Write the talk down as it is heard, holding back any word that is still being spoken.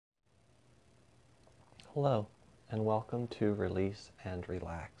Hello, and welcome to Release and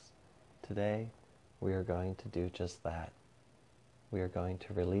Relax. Today, we are going to do just that. We are going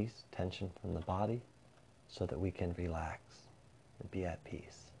to release tension from the body so that we can relax and be at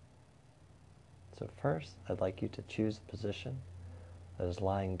peace. So first, I'd like you to choose a position that is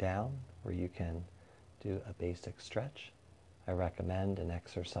lying down where you can do a basic stretch. I recommend an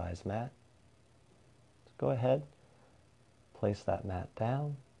exercise mat. So go ahead, place that mat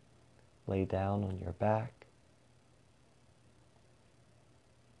down, lay down on your back.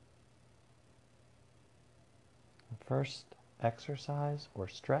 First, exercise or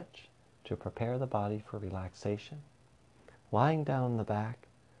stretch to prepare the body for relaxation. Lying down on the back,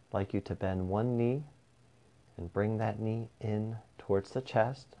 I'd like you to bend one knee and bring that knee in towards the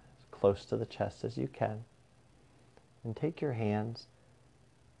chest, as close to the chest as you can. And take your hands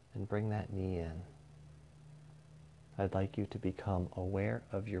and bring that knee in. I'd like you to become aware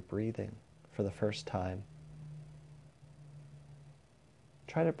of your breathing for the first time.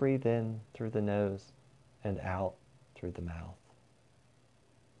 Try to breathe in through the nose and out through the mouth.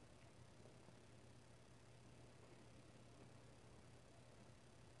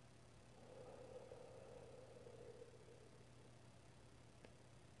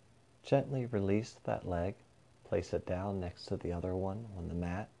 Gently release that leg, place it down next to the other one on the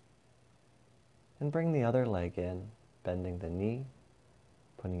mat, and bring the other leg in, bending the knee,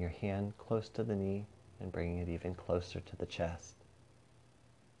 putting your hand close to the knee, and bringing it even closer to the chest.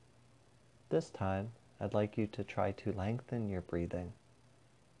 This time, I'd like you to try to lengthen your breathing.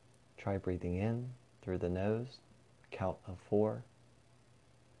 Try breathing in through the nose, count of 4,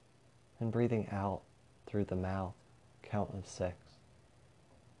 and breathing out through the mouth, count of 6.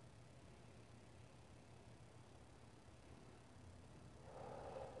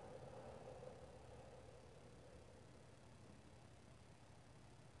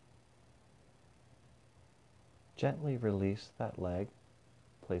 Gently release that leg.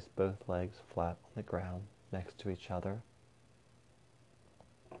 Place both legs flat on the ground next to each other.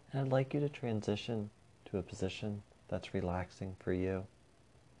 And I'd like you to transition to a position that's relaxing for you.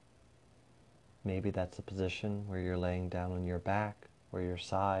 Maybe that's a position where you're laying down on your back or your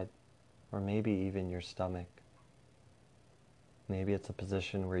side, or maybe even your stomach. Maybe it's a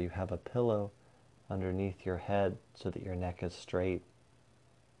position where you have a pillow underneath your head so that your neck is straight.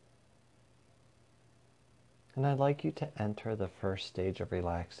 And I'd like you to enter the first stage of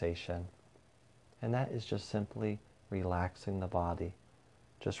relaxation. And that is just simply relaxing the body,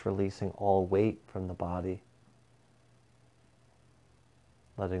 just releasing all weight from the body,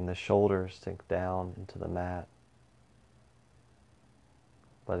 letting the shoulders sink down into the mat,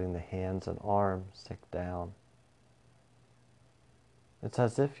 letting the hands and arms sink down. It's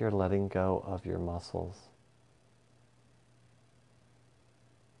as if you're letting go of your muscles.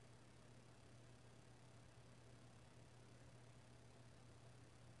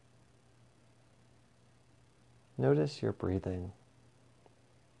 Notice your breathing.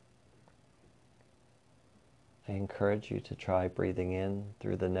 I encourage you to try breathing in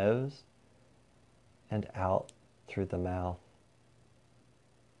through the nose and out through the mouth.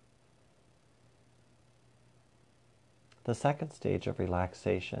 The second stage of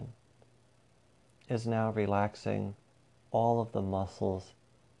relaxation is now relaxing all of the muscles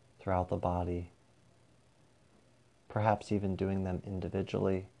throughout the body, perhaps even doing them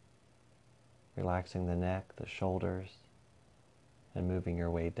individually, relaxing the neck, the shoulders, and moving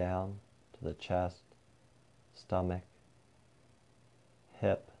your way down to the chest, stomach,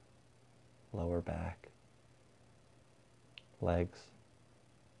 hip, lower back, legs,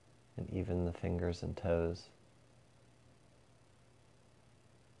 and even the fingers and toes.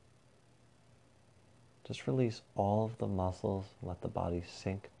 Just release all of the muscles and let the body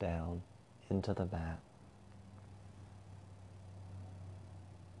sink down into the mat.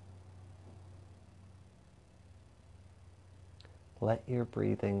 Let your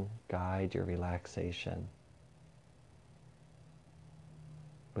breathing guide your relaxation.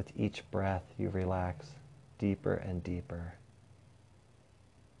 With each breath, you relax deeper and deeper.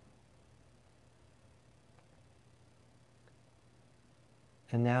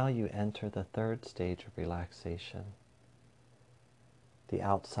 And now you enter the third stage of relaxation. The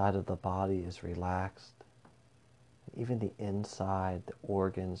outside of the body is relaxed. Even the inside, the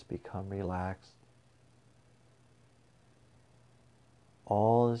organs become relaxed.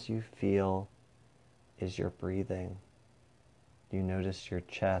 All as you feel is your breathing. You notice your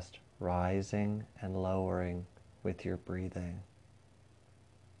chest rising and lowering with your breathing.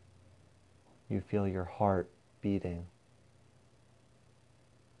 You feel your heart beating.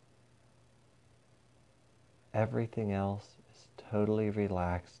 Everything else is totally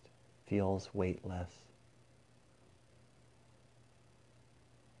relaxed, feels weightless.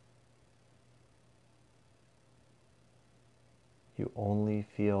 You only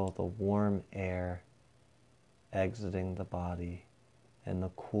feel the warm air exiting the body and the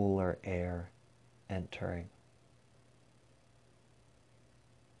cooler air entering.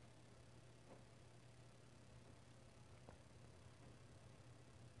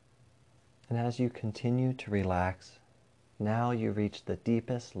 And as you continue to relax, now you reach the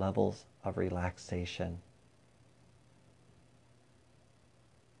deepest levels of relaxation.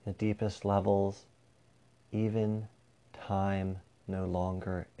 The deepest levels, even time no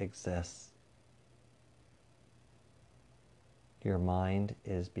longer exists. Your mind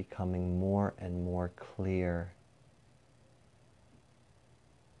is becoming more and more clear.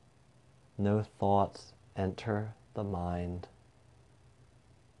 No thoughts enter the mind.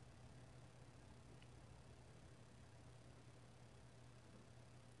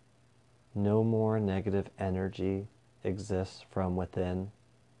 No more negative energy exists from within.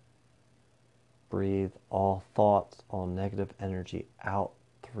 Breathe all thoughts, all negative energy out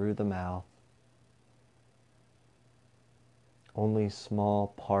through the mouth. Only small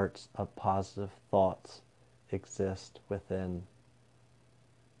parts of positive thoughts exist within.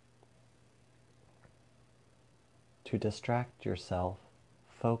 To distract yourself,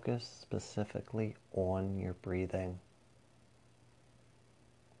 focus specifically on your breathing.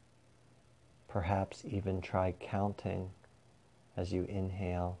 Perhaps even try counting as you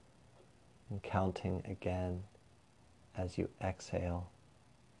inhale and counting again as you exhale.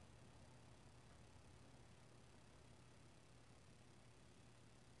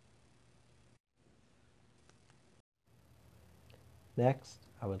 Next,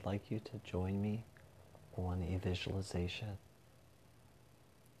 I would like you to join me on a visualization.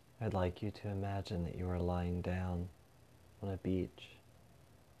 I'd like you to imagine that you are lying down on a beach.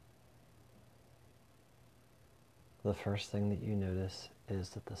 The first thing that you notice is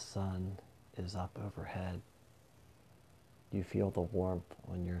that the sun is up overhead. You feel the warmth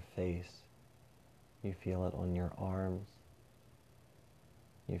on your face. You feel it on your arms.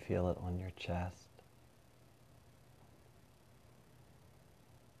 You feel it on your chest.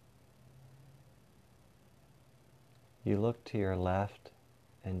 You look to your left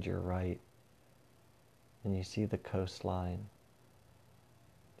and your right, and you see the coastline.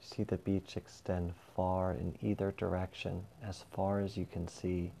 You see the beach extend far in either direction, as far as you can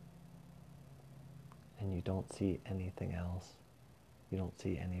see, and you don't see anything else. You don't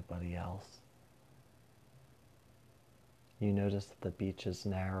see anybody else. You notice that the beach is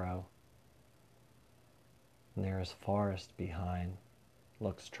narrow, and there is forest behind.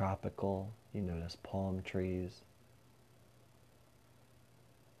 Looks tropical. You notice palm trees.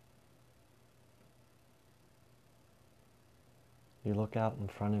 You look out in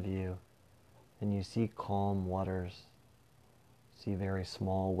front of you and you see calm waters. See very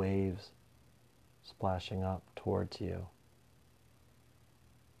small waves splashing up towards you.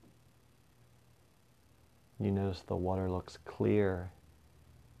 You notice the water looks clear.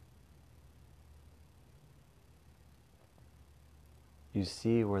 You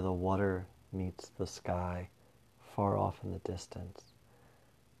see where the water meets the sky far off in the distance.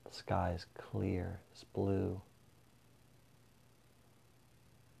 The sky is clear, it's blue.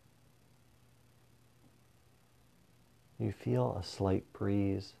 You feel a slight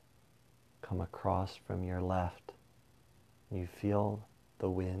breeze come across from your left. You feel the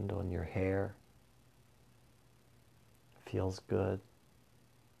wind on your hair. It feels good.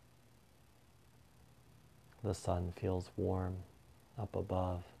 The sun feels warm up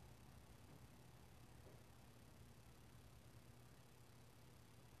above.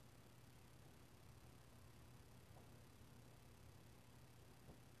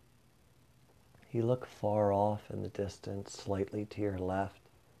 You look far off in the distance, slightly to your left,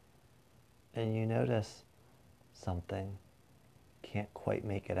 and you notice something. Can't quite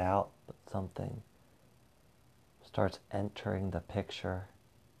make it out, but something starts entering the picture.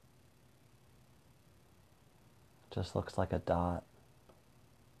 Just looks like a dot.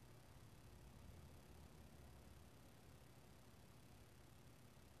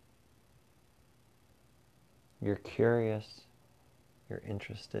 You're curious, you're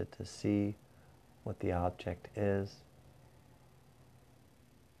interested to see what the object is.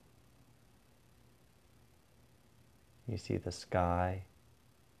 You see the sky,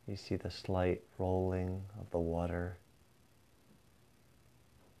 you see the slight rolling of the water.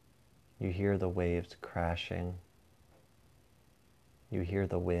 You hear the waves crashing. You hear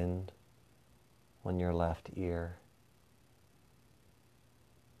the wind on your left ear.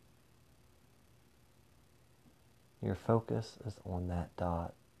 Your focus is on that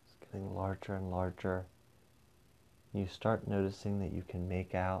dot. It's getting larger and larger. You start noticing that you can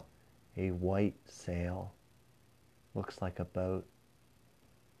make out a white sail Looks like a boat.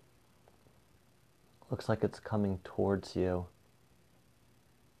 Looks like it's coming towards you.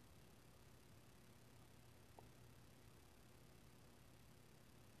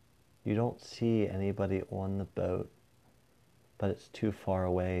 You don't see anybody on the boat, but it's too far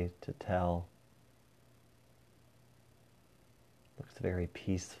away to tell. Looks very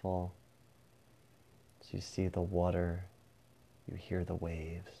peaceful. As you see the water, you hear the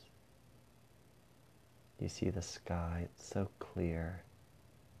waves. You see the sky, it's so clear.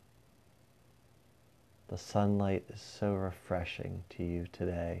 The sunlight is so refreshing to you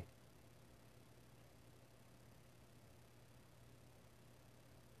today.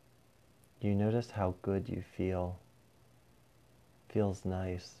 You notice how good you feel. Feels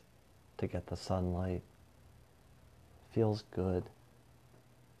nice to get the sunlight. Feels good,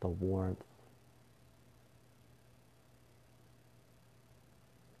 the warmth.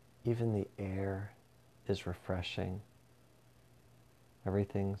 Even the air is refreshing.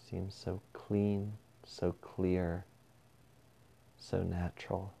 Everything seems so clean, so clear, so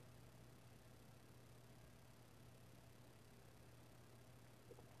natural.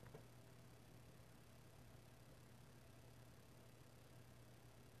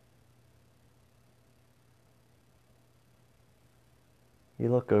 You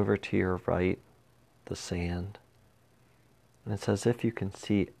look over to your right, the sand, and it's as if you can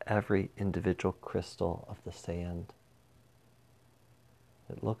see every individual crystal of the sand.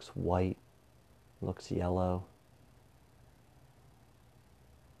 It looks white, looks yellow.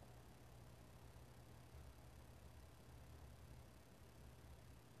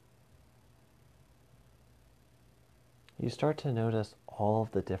 You start to notice all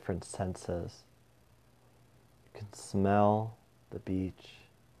of the different senses. You can smell the beach.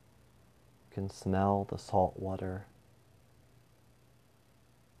 You can smell the salt water.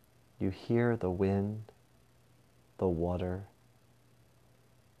 You hear the wind, the water.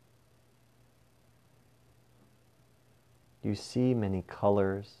 You see many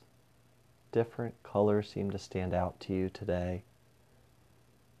colors. Different colors seem to stand out to you today.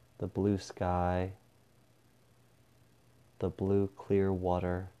 The blue sky, the blue clear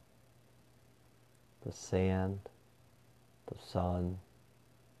water, the sand, the sun,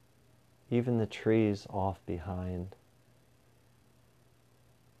 even the trees off behind.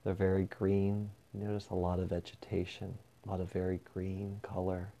 They're very green. You notice a lot of vegetation, a lot of very green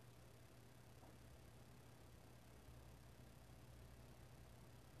color.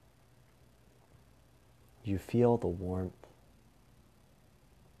 You feel the warmth.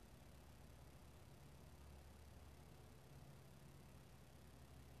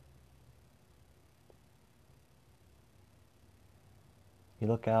 You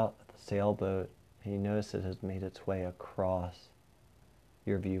look out at the sailboat and you notice it has made its way across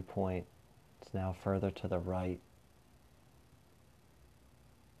your viewpoint. It's now further to the right.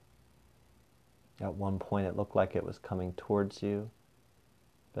 At one point it looked like it was coming towards you,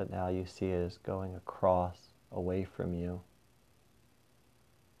 but now you see it is going across, away from you.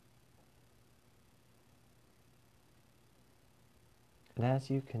 And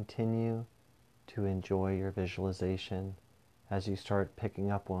as you continue to enjoy your visualization, as you start picking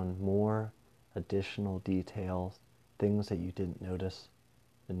up on more additional details, things that you didn't notice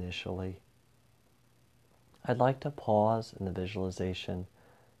initially, I'd like to pause in the visualization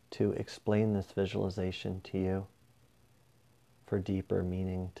to explain this visualization to you for deeper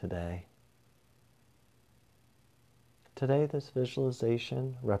meaning today. Today, this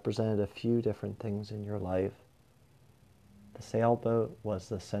visualization represented a few different things in your life. The sailboat was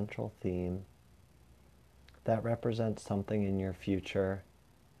the central theme. That represents something in your future,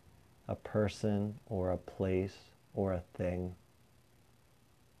 a person or a place or a thing.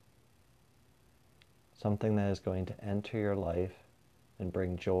 Something that is going to enter your life and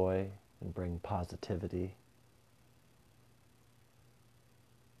bring joy and bring positivity.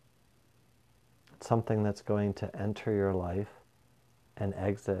 Something that's going to enter your life and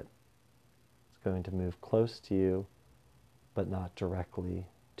exit. It's going to move close to you, but not directly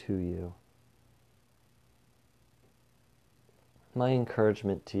to you. My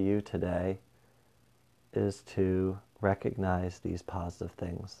encouragement to you today is to recognize these positive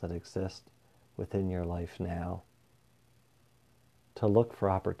things that exist within your life now. To look for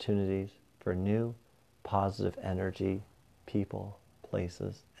opportunities for new positive energy, people,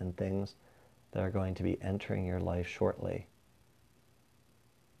 places, and things that are going to be entering your life shortly.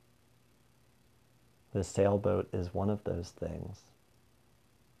 The sailboat is one of those things,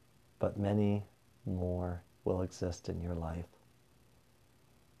 but many more will exist in your life.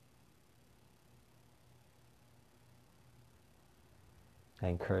 I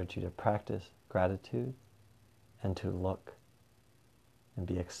encourage you to practice gratitude and to look and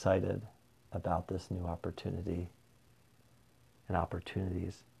be excited about this new opportunity and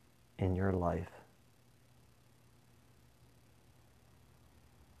opportunities in your life.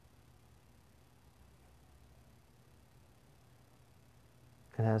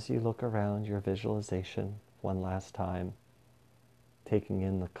 And as you look around your visualization one last time, taking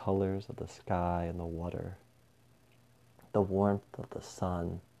in the colors of the sky and the water, the warmth of the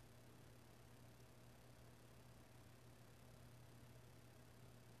sun,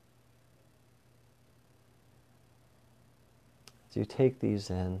 as you take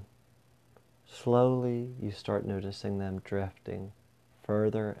these in, slowly you start noticing them drifting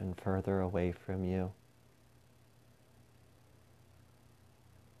further and further away from you.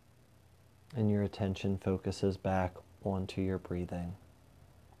 And your attention focuses back onto your breathing.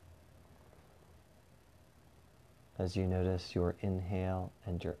 As you notice your inhale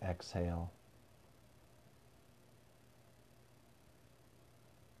and your exhale.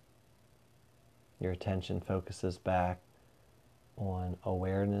 Your attention focuses back on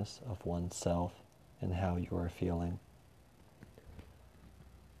awareness of oneself and how you are feeling.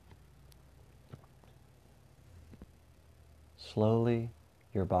 Slowly,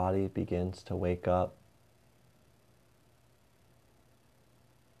 your body begins to wake up.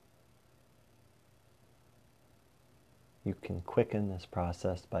 You can quicken this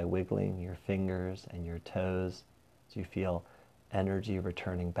process by wiggling your fingers and your toes as you feel energy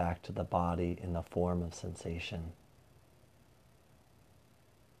returning back to the body in the form of sensation.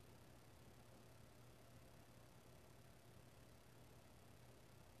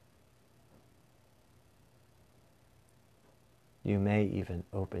 You may even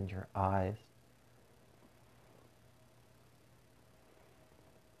open your eyes.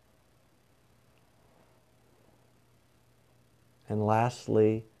 And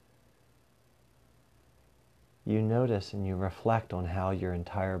lastly, you notice and you reflect on how your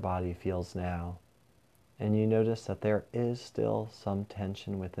entire body feels now. And you notice that there is still some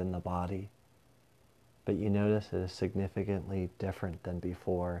tension within the body, but you notice it is significantly different than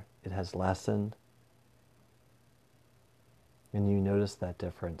before. It has lessened, and you notice that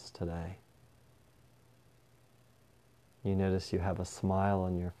difference today. You notice you have a smile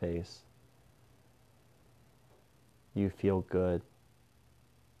on your face. You feel good.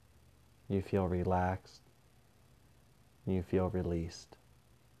 You feel relaxed. You feel released.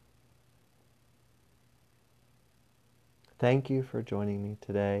 Thank you for joining me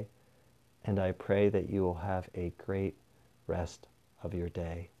today, and I pray that you will have a great rest of your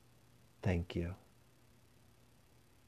day. Thank you.